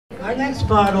Our next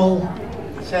model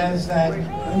says that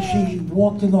when she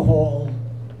walked in the hall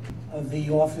of the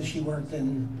office she worked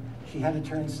in, she had to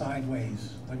turn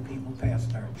sideways when people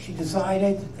passed her. She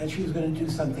decided that she was going to do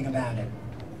something about it.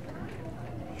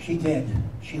 She did.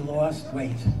 She lost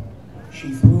weight. She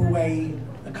threw away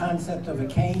the concept of a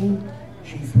cane.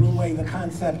 She threw away the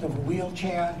concept of a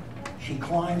wheelchair. She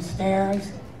climbed stairs,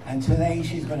 and today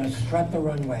she's going to strut the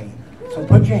runway. So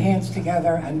put your hands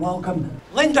together and welcome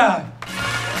Linda.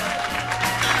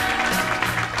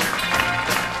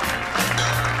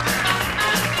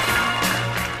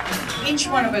 Each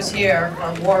one of us here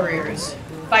are warriors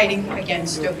fighting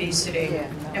against obesity,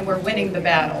 and we're winning the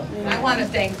battle. I want to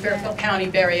thank Fairfield County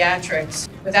Bariatrics.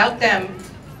 Without them,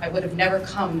 I would have never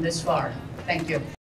come this far. Thank you.